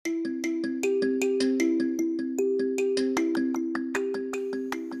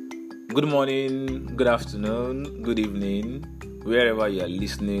Good morning, good afternoon, good evening, wherever you are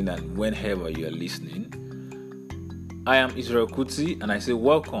listening and whenever you are listening. I am Israel Kuti and I say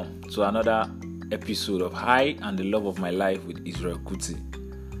welcome to another episode of I and the Love of My Life with Israel Kuti.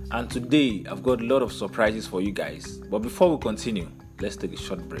 And today I've got a lot of surprises for you guys. But before we continue, let's take a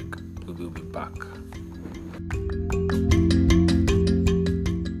short break. We will be back.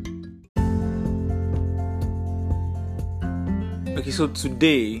 Okay, so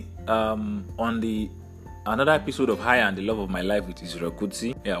today on the another episode of High and the Love of My Life with Israel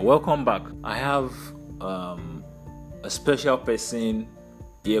Kuti. Welcome back. I have a special person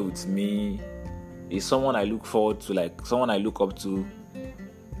here with me. Is someone I look forward to, someone I look up to.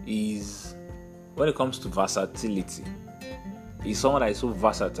 Is when it comes to versatility. He's someone that is so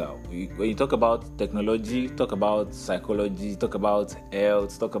versatile. When you talk about technology, talk about psychology, talk about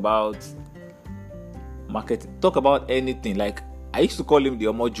health, talk about marketing, talk about anything. I used to call him the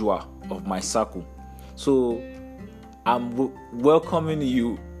Omojua of my circle. So I'm welcoming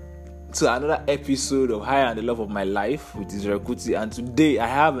you to another episode of High and the Love of My Life with Israel Kuti. And today I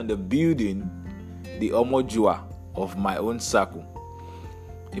have in the building the Omojua of my own circle.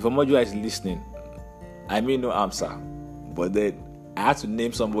 If Omojua is listening, I may no answer, but then I had to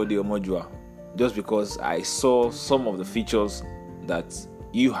name somebody Omojua just because I saw some of the features that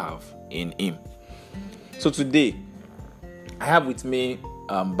you have in him. So today I have with me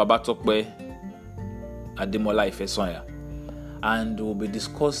Babatokpe Ademola Ifesonya, and we'll be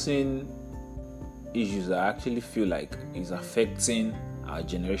discussing issues that I actually feel like is affecting our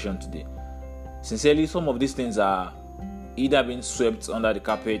generation today. Sincerely, some of these things are either being swept under the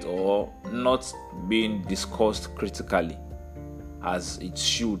carpet or not being discussed critically as it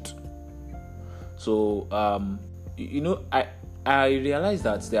should. So, I realize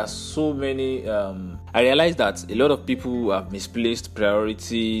that there are so many. I realize that a lot of people have misplaced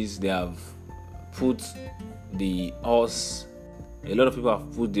priorities. They have put the horse. A lot of people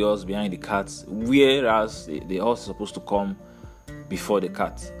have put the horse behind the cart, whereas the horse is supposed to come before the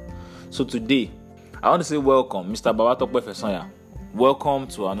cart. So today, I want to say welcome, Mr. Babatokpe Ifesonya. Welcome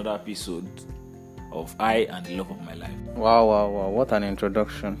to another episode of I and the Love of My Life. Wow, what an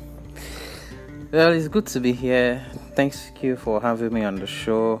introduction. Well, it's good to be here. Thank you for having me on the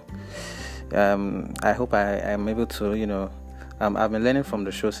show. I hope I am able to, I've been learning from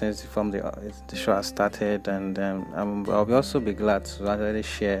the show since the show has started, and I'll also be glad to actually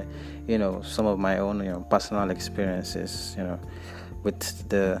share, some of my own, personal experiences, with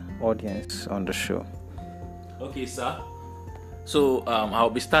the audience on the show. Okay, sir. So I'll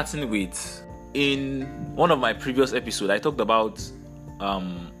be starting with, in one of my previous episodes, I talked about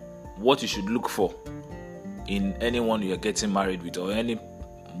what you should look for in anyone you're getting married with or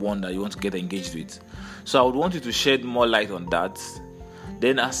anyone that you want to get engaged with. So I would want you to shed more light on that.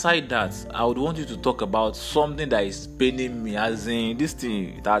 Then aside that, I would want you to talk about something that is paining me, as in this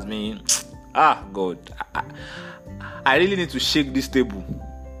thing it has been, God, I really need to shake this table.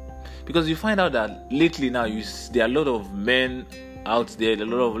 Because you find out that lately now there are a lot of men out there, a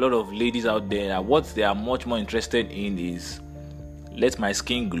lot of ladies out there, that what they are much more interested in is let my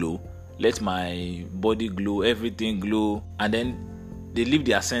skin glow, let my body glow, everything glow, and then they leave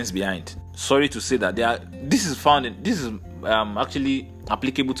their sense behind. Sorry to say that this is actually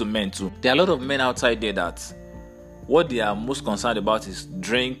applicable to men too. There are a lot of men outside there that what they are most concerned about is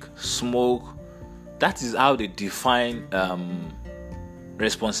drink, smoke. That is how they define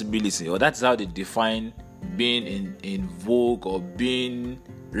responsibility, or that's how they define being in vogue or being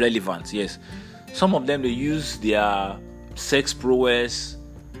relevant. Yes, some of them, they use their sex prowess,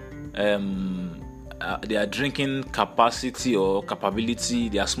 their drinking capacity or capability,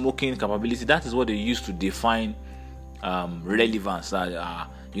 their smoking capability. That is what they use to define relevance.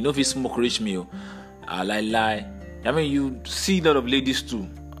 If you smoke rich meal, lie. I mean, you see a lot of ladies too.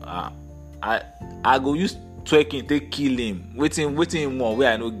 I go use twerking, take kill him. Waiting more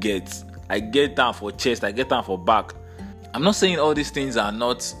where I no get. I get down for chest, I get down for back. I'm not saying all these things are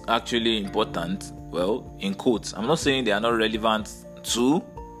not actually important. Well, in quotes, I'm not saying they are not relevant to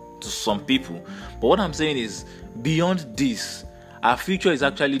some people. But what I'm saying is, beyond this, our future is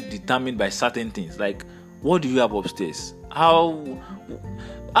actually determined by certain things. Like, what do you have upstairs? The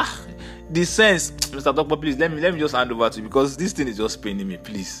sense, Mr. Doctor, please let me just hand over to you, because this thing is just paining me,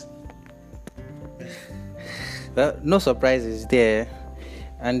 please. No surprises there,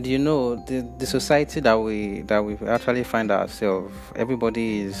 and the society that we actually find ourselves,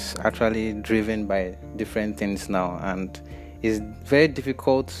 everybody is actually driven by different things now, and it's very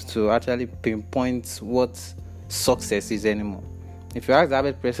difficult to actually pinpoint what success is anymore. If you ask the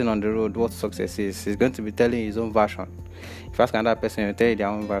average person on the road what success is, he's going to be telling his own version. If you ask another person, he'll tell you their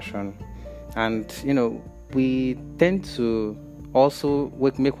own version. And, we tend to also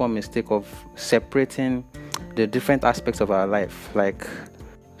make one mistake of separating the different aspects of our life. Like,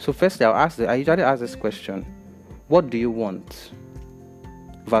 so firstly, I usually ask this question: what do you want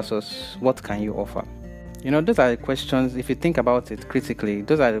versus what can you offer? Those are the questions, if you think about it critically,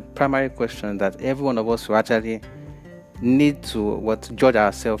 those are the primary questions that every one of us will actually need to judge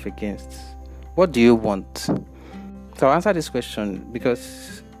ourselves against. What do you want? So I'll answer this question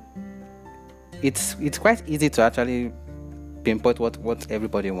because it's quite easy to actually pinpoint what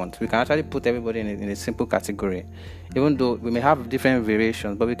everybody wants. We can actually put everybody in a simple category, even though we may have different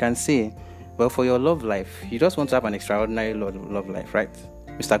variations, but we can say, well, for your love life, you just want to have an extraordinary love life, right?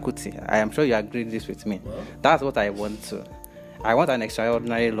 Mr. Kuti, I am sure you agree this with me. That's what I want to. I want an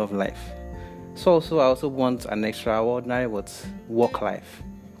extraordinary love life. So I also want an extraordinary work life,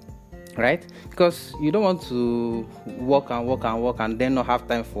 right? Because you don't want to work and then not have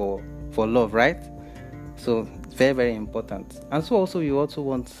time for love, right? So it's very, very important. And so also you also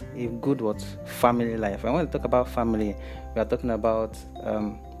want a good family life. I want to talk about family. We are talking about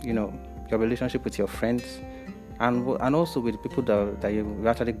your relationship with your friends, and also with people that you've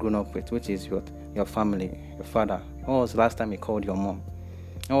actually grown up with, which is your family, your father. When was the last time you called your mom?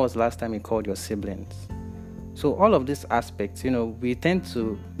 When was the last time you called your siblings? So all of these aspects, we tend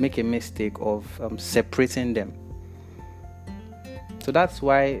to make a mistake of separating them. So that's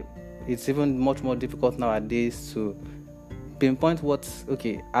why it's even much more difficult nowadays to pinpoint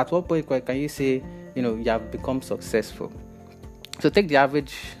at what point can you say, you have become successful. So take the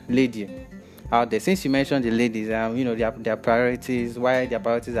average lady out there. Since you mentioned the ladies, their priorities, why their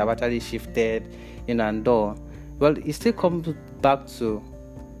priorities have actually shifted, and all. Well, it still comes back to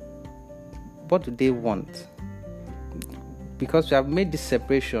what do they want? Because we have made this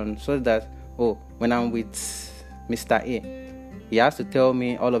separation so that, when I'm with Mr. A, he has to tell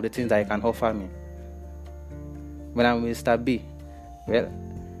me all of the things that he can offer me. When I'm with Mr. B, well,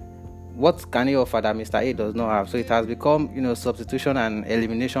 what can he offer that Mr. A does not have? So it has become, substitution and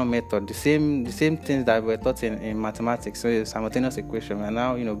elimination method. The same things that were taught in mathematics. So it's simultaneous equation. We are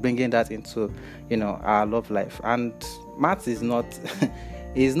now, bringing that into, our love life. And maths is not,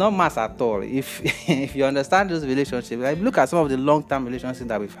 is not maths at all. If you understand those relationships, like look at some of the long-term relationships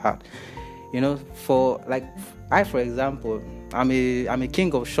that we've had. For example, I'm a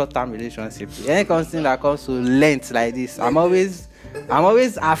king of short-term relationships. Any thing that comes to length like this, I'm always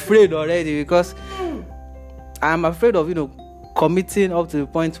afraid already, because I'm afraid of committing up to the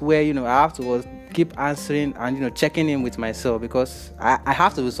point where I have to keep answering and checking in with myself, because I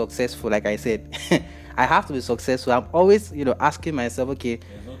have to be successful. Like I said, I have to be successful. I'm always asking myself, okay,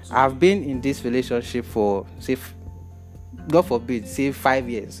 I've been in this relationship for, say, God forbid, say 5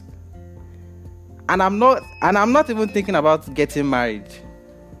 years, and I'm not even thinking about getting married.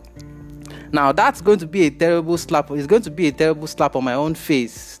 Now that's going to be a terrible slap. It's going to be a terrible slap on my own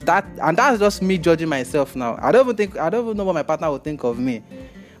face. That's just me judging myself now. I don't even know what my partner would think of me.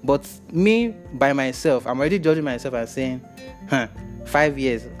 But me by myself, I'm already judging myself and saying, 5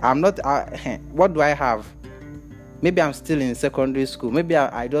 years. I'm not. What do I have? Maybe I'm still in secondary school. Maybe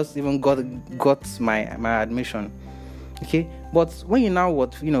I just even got my admission. Okay, but when you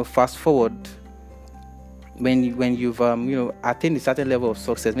now fast forward. When you've attained a certain level of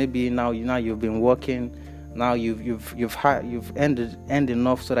success, maybe now you've been working, now you've earned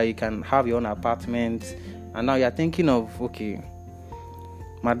enough so that you can have your own apartment, and now you're thinking of, okay,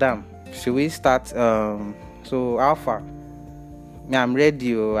 madam, should we start? So Alpha, I'm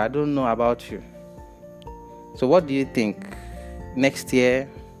ready. I don't know about you. So what do you think? Next year,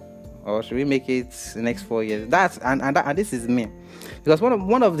 or should we make it the next 4 years? And this is me. Because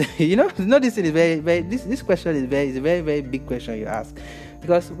one of the this thing is very this question is a very, very big question you ask.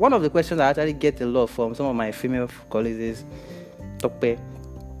 Because one of the questions I actually get a lot from some of my female colleagues is, Tope,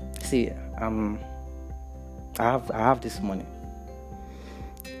 see, I have this money.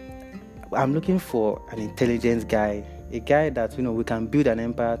 I'm looking for an intelligent guy, a guy that we can build an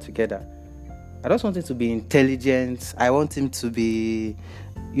empire together. I just want him to be intelligent. I want him to be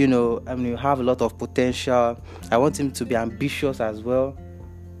have a lot of potential. I want him to be ambitious as well.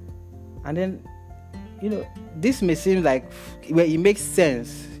 And then, this may seem like where it makes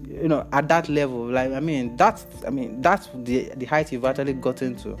sense, at that level. Like, that's the height you've actually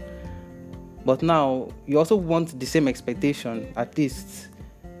gotten to. But now you also want the same expectation, at least.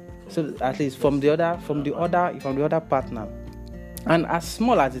 So at least from the other partner. And as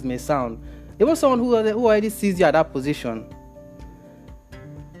small as it may sound, even someone who already sees you at that position,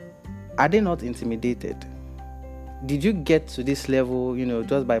 are they not intimidated? did you get to this level,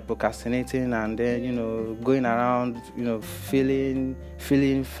 just by procrastinating and then, going around,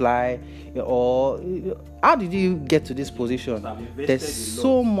 feeling fly, or how did you get to this position? There's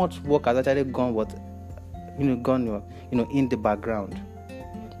so much work has actually gone, in the background,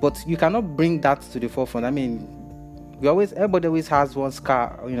 but you cannot bring that to the forefront. I mean, everybody always has one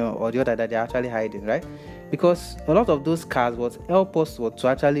scar, or the other that they're actually hiding, right? Because a lot of those scars what help us to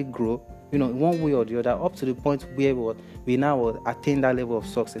actually grow, in one way or the other, up to the point where we now attain that level of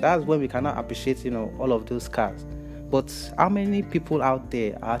success. That's when we cannot appreciate, all of those scars. But how many people out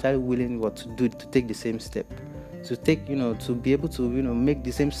there are actually willing to take the same step, to take, to be able to, make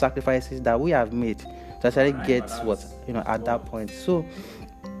the same sacrifices that we have made to actually get at that point. So,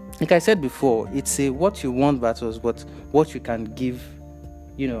 like I said before, it's a what you want versus what you can give,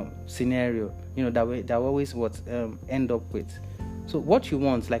 scenario, that we always end up with. So what you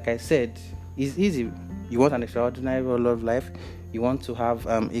want, like I said, is easy. You want an extraordinary love life. You want to have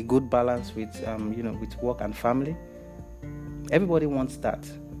a good balance with with work and family. Everybody wants that,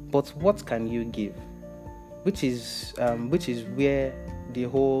 but what can you give? Which is where the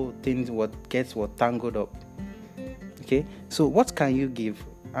whole thing gets tangled up. Okay, so what can you give?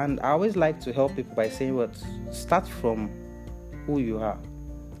 And I always like to help people by saying start from who you are.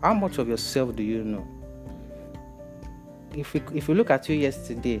 How much of yourself do you know? If you look at you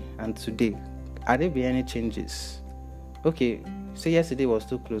yesterday and today, are there be any changes? Okay, say yesterday was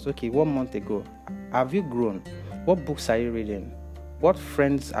too close. Okay, 1 month ago, have you grown? What books are you reading? What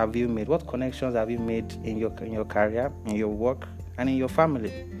friends have you made? What connections have you made in your career, in your work, and in your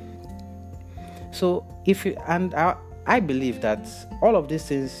family? So I believe that all of these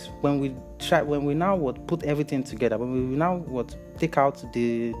things, when we now put everything together, when we now take out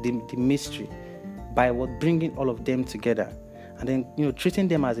the mystery by bringing all of them together, and then treating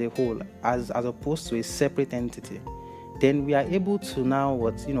them as a whole, as opposed to a separate entity, then we are able to now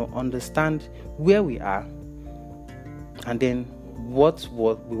understand where we are, and then what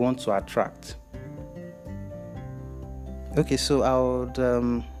we want to attract. Okay, so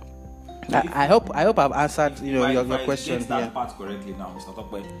I hope I've answered your question. Get that part correctly now, Mr.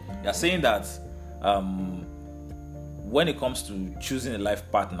 Tokwe. You're saying that when it comes to choosing a life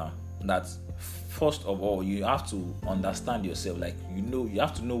partner, that first of all you have to understand yourself. Like you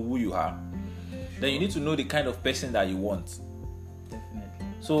have to know who you are. Then you need to know the kind of person that you want. Definitely.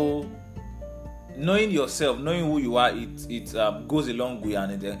 So knowing yourself, knowing who you are, it goes a long way,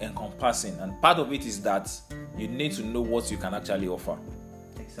 and it's encompassing. And part of it is that you need to know what you can actually offer.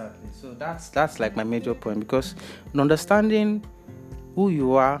 Exactly. So that's like my major point, because understanding who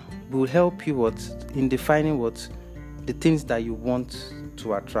you are will help you in defining the things that you want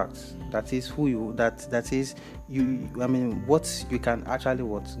to attract. That is who you that is you. I mean, what you can actually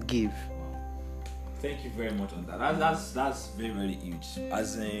give. Thank you very much on that. That's very, very huge.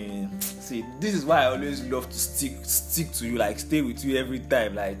 See, this is why I always love to stick to you, like stay with you every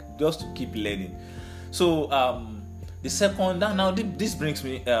time, like just to keep learning. So the second now this brings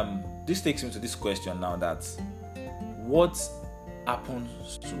me this takes me to this question now, that what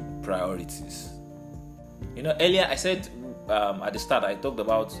happens to priorities? Earlier I said at the start I talked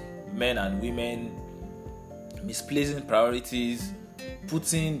about men and women misplacing priorities,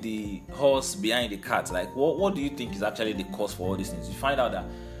 putting the horse behind the cart. Like what do you think is actually the cause for all these things? You find out that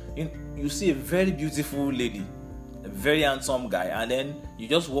you see a very beautiful lady, a very handsome guy, and then you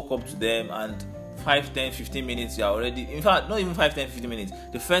just walk up to them, and 5, 10, 15 minutes you are already, in fact not even 5, 10, 15 minutes,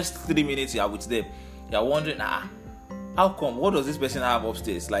 the first 3 minutes you are with them, you are wondering, how come, what does this person have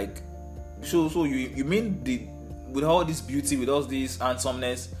upstairs? Like so you mean with all this beauty, with all this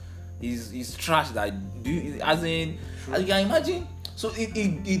handsomeness, is trash that you can imagine. So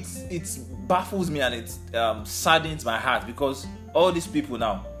it baffles me, and it saddens my heart, because all these people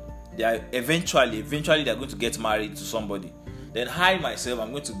now, they are eventually they're going to get married to somebody. Then I myself,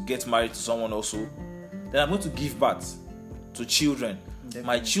 I'm going to get married to someone also. Then I'm going to give birth to children. Definitely.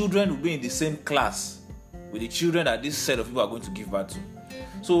 My children will be in the same class with the children that this set of people are going to give birth to.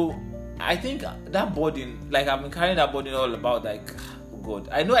 So I think that burden, like I've been carrying that burden all about, like, oh God,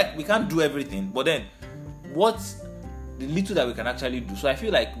 I know we can't do everything, but then what's the little that we can actually do? So I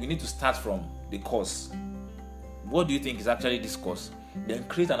feel like we need to start from the cause. What do you think is actually this cause? Then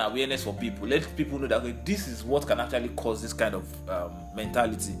create an awareness for people. Let people know that, okay, this is what can actually cause this kind of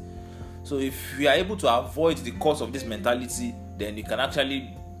mentality. So if you are able to avoid the cause of this mentality, then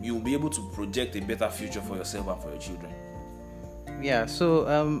you'll be able to project a better future for yourself and for your children. Yeah,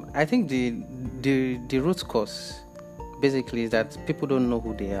 so I think the root cause basically is that people don't know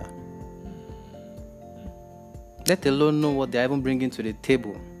who they are, let alone know what they're even bringing to the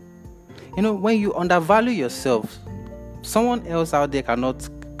table. When you undervalue yourself, someone else out there cannot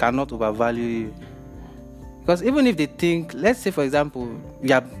overvalue you. Because even if they think, let's say for example,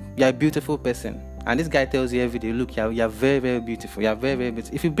 you're a beautiful person, and this guy tells you every day, look, you're very, very beautiful, you're very, very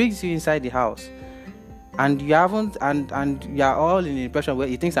beautiful. If he brings you inside the house and you haven't, and you're all in the impression where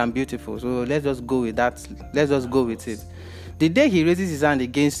he thinks I'm beautiful, so let's just go with that, let's just go with it. The day he raises his hand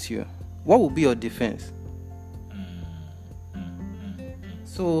against you, what will be your defense?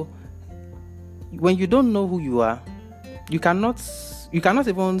 So when you don't know who you are, you cannot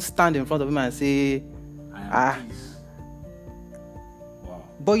even stand in front of him and say, wow.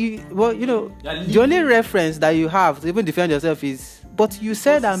 But the only reference that you have to even defend yourself is, but you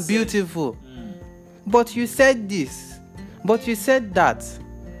said I'm beautiful. But you said this. But you said that.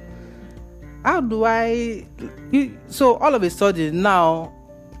 How do I? So all of a sudden now,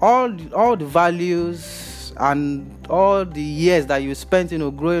 all the values and all the years that you spent,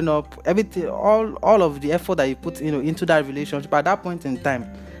 growing up, everything, all of the effort that you put, into that relationship at that point in time,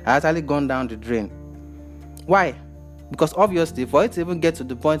 has actually gone down the drain. Why? Because obviously, for it to even get to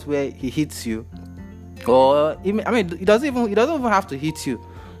the point where he hits you, or it doesn't even have to hit you.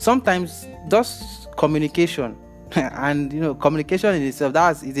 Sometimes just communication, and communication in itself,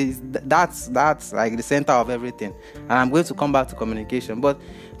 that's like the center of everything. And I'm going to come back to communication, but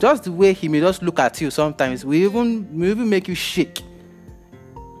just the way he may just look at you sometimes will even make you shake.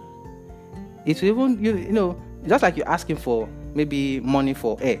 It will even just like you're asking for maybe money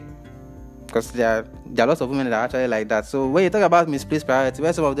for air. Because there are lots of women that are actually like that. So when you talk about misplaced priority,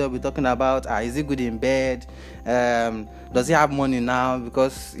 where some of them will be talking about, is he good in bed? Does he have money now?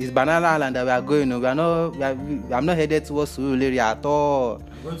 Because it's Banana Island that we are going. I'm not headed towards Surulere at all.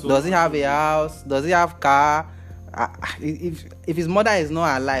 Does he have a house? Does he have car? If his mother is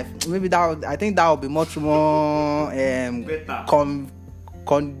not alive, maybe I think that would be much more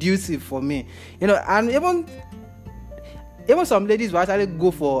conducive for me. And even some ladies will actually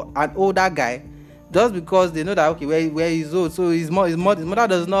go for an older guy just because they know that where he's old, so his mother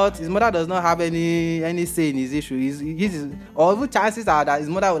does not have any say in his issue. Or even chances are that his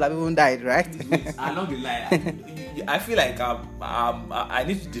mother would have even died, right? I'm not gonna lie. I feel like I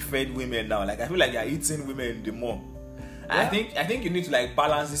need to defend women now. Like I feel like you're eating women the more. Yeah. I think you need to like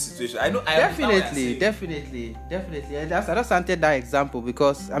balance this situation. Definitely. I just wanted that example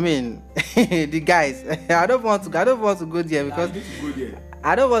because the guys. I don't want to go there because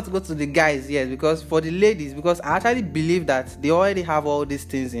I don't want to go to the guys yet because for the ladies, because I actually believe that they already have all these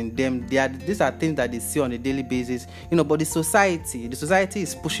things in them. These are things that they see on a daily basis, but the society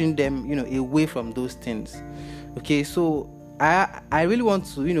is pushing them, away from those things. Okay, so I really want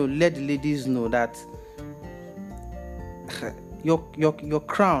to, let the ladies know that your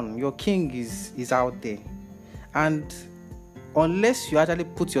crown, your king is out there, and unless you actually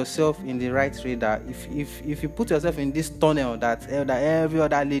put yourself in the right radar, if you put yourself in this tunnel that every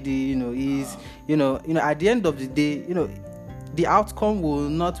other lady is, at the end of the day, the outcome will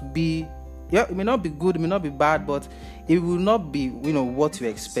not be, it may not be good, it may not be bad, but it will not be what you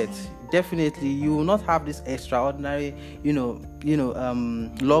expect. Definitely you will not have this extraordinary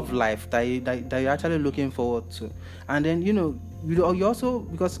love life that you're actually looking forward to. And then you also,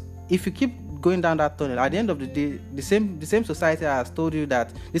 because if you keep going down that tunnel, at the end of the day, the same society has told you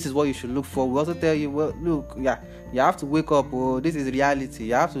that this is what you should look for. We also tell you, well, look, you have to wake up, this is reality.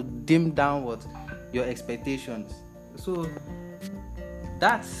 You have to dim down your expectations. So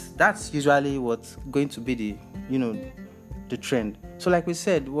that's usually what's going to be the trend. So like we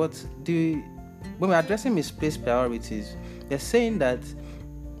said, when we're addressing misplaced priorities, they're saying that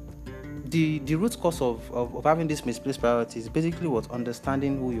the root cause of having this misplaced priorities is basically what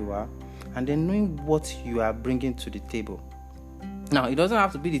understanding who you are and then knowing what you are bringing to the table. Now, it doesn't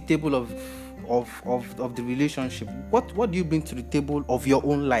have to be the table of the relationship. What do you bring to the table of your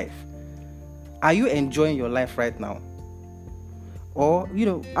own life? Are you enjoying your life right now? Or,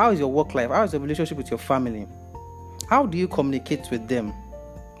 how is your work life? How is your relationship with your family? How do you communicate with them?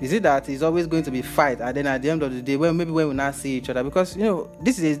 Is it that it's always going to be fight, and then at the end of the day, when we now see each other, because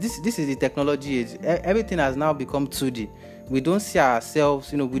this is the technology age. Everything has now become 2D. We don't see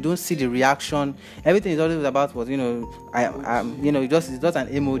ourselves, we don't see the reaction. Everything is always about what it's just an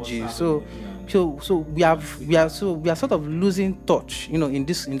emoji. So we are sort of losing touch, in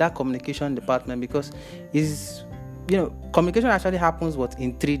that communication department, because communication actually happens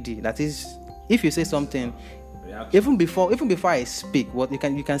in 3D. That is, if you say something, even before I speak, what you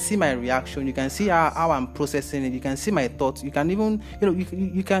can see my reaction, you can see how I'm processing it, you can see my thoughts, you can even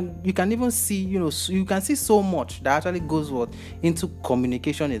you can even see you can see so much that actually goes into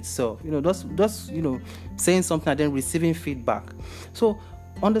communication itself. Just saying something and then receiving feedback. So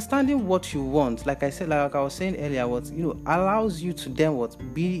understanding what you want, like I said, like I was saying earlier, what allows you to then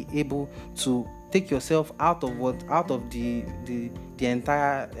be able to take yourself out of the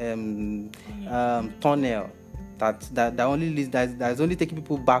entire tunnel that only leads, that's only taking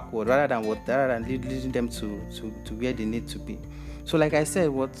people backward rather than leading them to where they need to be. So like I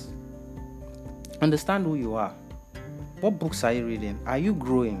said, understand who you are. What books are you reading? Are you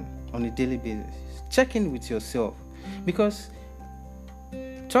growing on a daily basis? Check in with yourself, because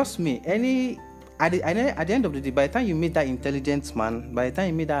trust me, at the end of the day, by the time you meet that intelligent man, by the time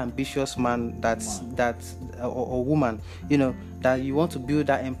you meet that ambitious man, or woman, that you want to build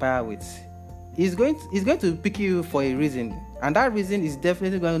that empire with, he's going to pick you for a reason, and that reason is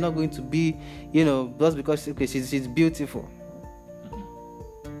definitely not going to be, just because she's beautiful,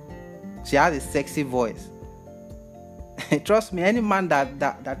 she has a sexy voice. Trust me, any man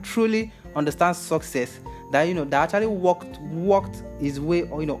that truly understands success, that actually walked his way,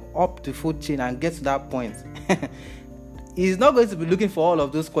 up the food chain and get to that point, he's not going to be looking for all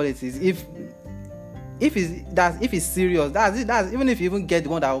of those qualities. If he's serious, that's it. That's even if you even get the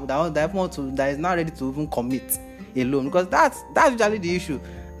one that is not ready to even commit alone, because that's usually the issue.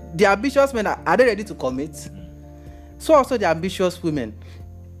 The ambitious men, are they ready to commit? So also the ambitious women.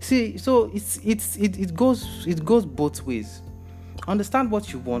 See, so it goes both ways. Understand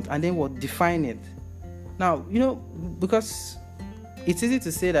what you want and then define it. Now, because it's easy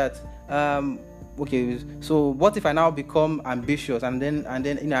to say that, okay, so what if I now become ambitious and then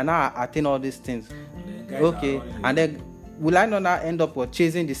I now attain all these things? Okay, and then will I not end up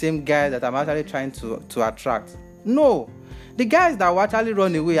chasing the same guy that I'm actually trying to attract? No, the guys that will actually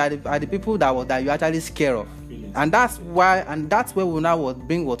run away are the people that you actually scared of, and that's where we now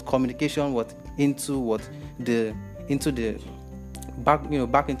bring communication into the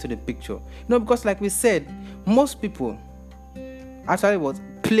back into the picture. Because like we said, most people actually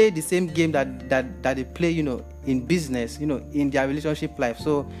play the same game that they play, in business, in their relationship life.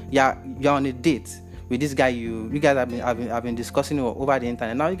 So you're on a date with this guy you guys have been discussing over the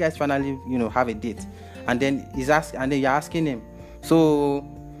internet. Now you guys finally have a date, and then you're asking him, so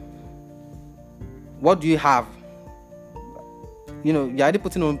what do you have? You're already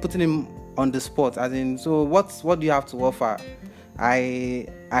putting him on the spot, as in, so what do you have to offer? I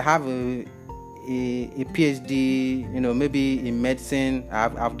have a PhD, maybe in medicine.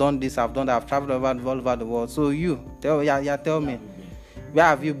 I've done this, I've done that, I've traveled all over the world. So tell me, where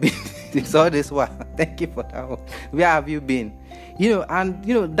have you been this all this while? Thank you for that one. Where have you been? And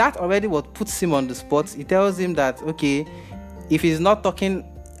that already puts him on the spot. It tells him that, okay, if he's not talking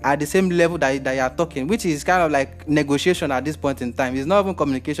at the same level that you are talking, which is kind of like negotiation at this point in time, it's not even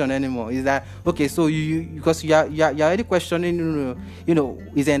communication anymore. Is that okay? So because you're already questioning,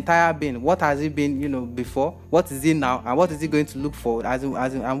 his entire being. What has he been, before? What is he now? And what is he going to look for?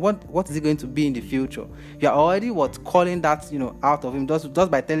 And what is he going to be in the future? You're already calling that out of him just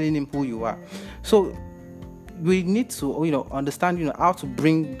by telling him who you are. So we need to understand how to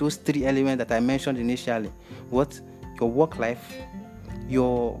bring those three elements that I mentioned initially. Your work life,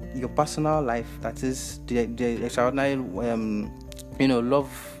 your personal life, that is the extraordinary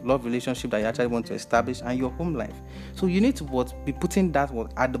love relationship that you actually want to establish, and your home life. So you need to be putting that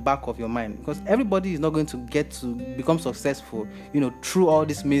at the back of your mind, because everybody is not going to get to become successful through all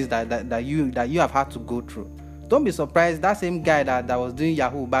these means that you have had to go through. Don't be surprised that same guy that was doing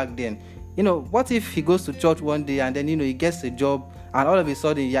Yahoo back then, what if he goes to church one day and then he gets a job, and all of a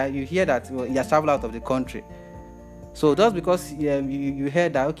sudden you hear that he has traveled out of the country. So just because you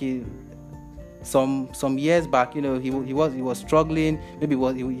heard that, okay, some years back, he was struggling, maybe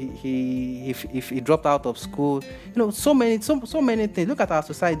he dropped out of school, so many things. Look at our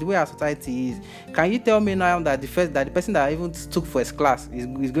society, the way our society is. Can you tell me now that the person that even took first class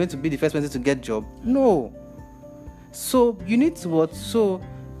is going to be the first person to get job? No. So you need to so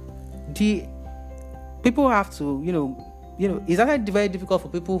the people have to it's actually very difficult for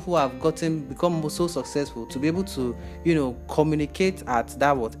people who have become so successful to be able to, communicate at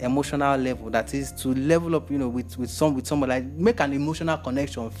that emotional level. That is to level up, with someone, like make an emotional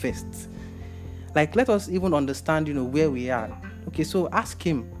connection first. Like, let us even understand, where we are. Okay, so ask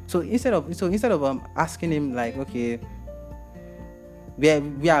him. So instead of asking him like, okay, where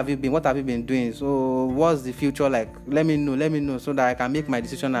have you been? What have you been doing? So what's the future like? Let me know so that I can make my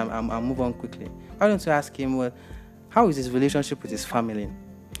decision and move on quickly. Why don't you ask him, how is his relationship with his family?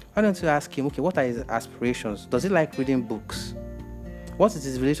 Why don't you ask him, okay, what are his aspirations? Does he like reading books? What is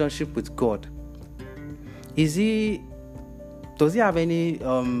his relationship with God? Does he have any,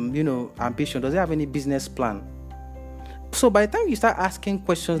 ambition? Does he have any business plan? So by the time you start asking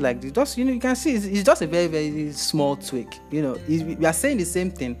questions like this, just you can see it's just a very, very small tweak. We are saying the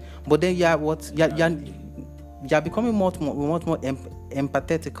same thing, but then you're becoming much more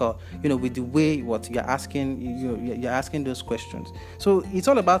empathetical, with the way what you're asking. You're asking those questions. So it's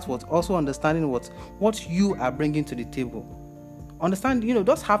all about also understanding what you are bringing to the table. Understand,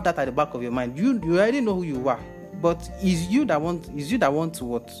 just have that at the back of your mind. You already know who you are. But is you that want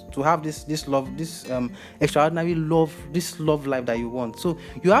to have this love, this extraordinary love, this love life that you want. So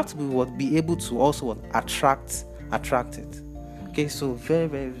you have to be able to also attract it. Okay, so very,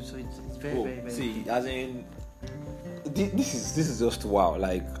 very, so it's very, very, very. See, as in, this is just wow.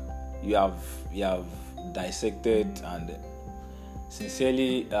 Like you have dissected and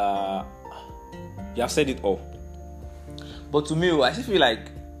sincerely, you have said it all. But to me, I still feel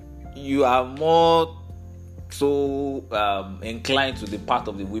like you are more so inclined to the part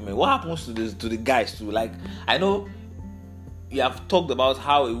of the women. What happens to the guys too? Like, I know you have talked about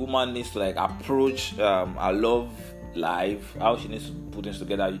how a woman needs to like approach her love life, how she needs to put things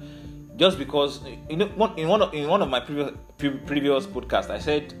together. Just because in one of my previous podcasts,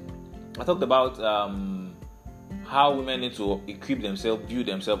 I talked about how women need to equip themselves, build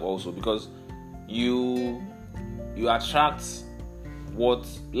themselves also, because you attract what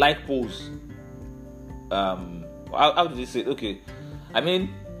like poles. How did they say it? Okay, I mean,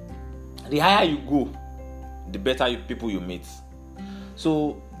 the higher you go, the better people you meet.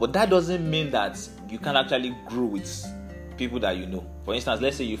 So, but that doesn't mean that you can actually grow with people that you know. For instance,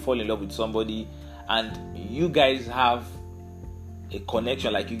 let's say you fall in love with somebody and you guys have a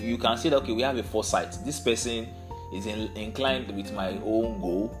connection. Like you can say that, okay, we have a foresight. This person is inclined with my own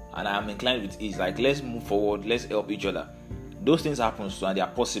goal and I'm inclined with his. Like, let's move forward, let's help each other. Those things happen so and they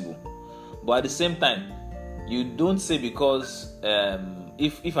are possible. But at the same time, you don't say because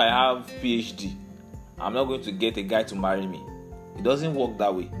if I have PhD, I'm not going to get a guy to marry me. It doesn't work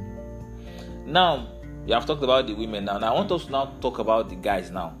that way. Now, you have talked about the women now. Now, I want us to now talk about the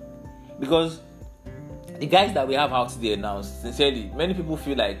guys now. Because the guys that we have out there now, sincerely, many people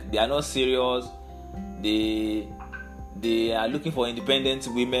feel like they are not serious. They are looking for independent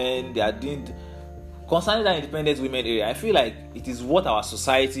women. They are doing... Concerning that independent women area, I feel like it is what our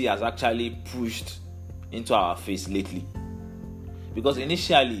society has actually pushed into our face lately. Because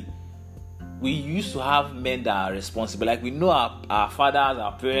initially, we used to have men that are responsible. Like, we know our fathers,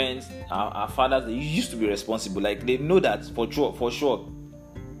 our parents, our fathers, they used to be responsible. Like, they know that for sure.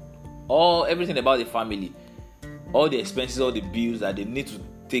 Everything about the family, all the expenses, all the bills, that they need to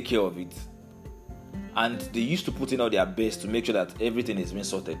take care of it. And they used to put in all their best to make sure that everything is being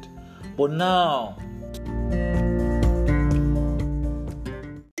sorted. But now...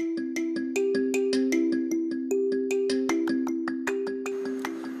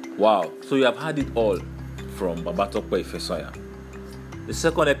 Wow, so you have had it all from Babatope Ifesanya. The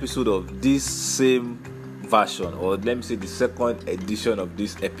second episode of this same version, or let me say the second edition of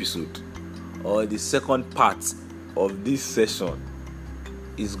this episode, or the second part of this session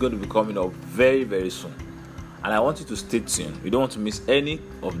is going to be coming up very, very soon. And I want you to stay tuned. We don't want to miss any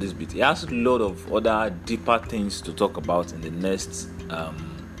of this bit. It has a lot of other deeper things to talk about in the next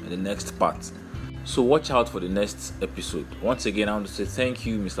part. So watch out for the next episode. Once again, I want to say thank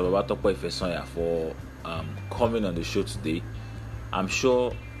you, Mr. Babatope Ifesanya, for coming on the show today. I'm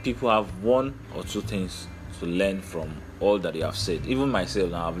sure people have one or two things to learn from all that you have said. Even myself,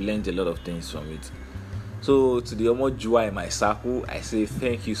 now I've learned a lot of things from it. So to the Omojua in my circle, I say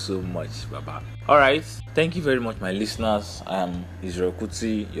thank you so much, Baba. Alright, thank you very much, my listeners. I am Israel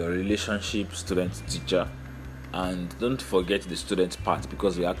Kuti, your relationship student teacher. And don't forget the student part,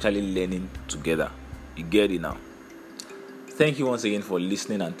 because we're actually learning together. You get it now. Thank you once again for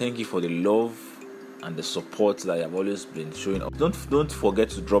listening, and thank you for the love and the support that you have always been showing up. Don't forget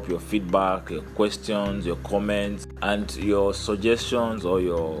to drop your feedback, your questions, your comments, and your suggestions or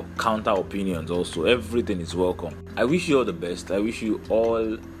your counter opinions also. Everything is welcome. I wish you all the best. I wish you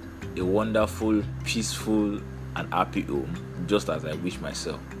all a wonderful, peaceful, and happy home, just as I wish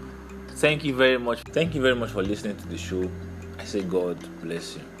myself. Thank you very much. Thank you very much for listening to the show. I say God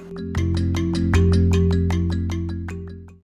bless you.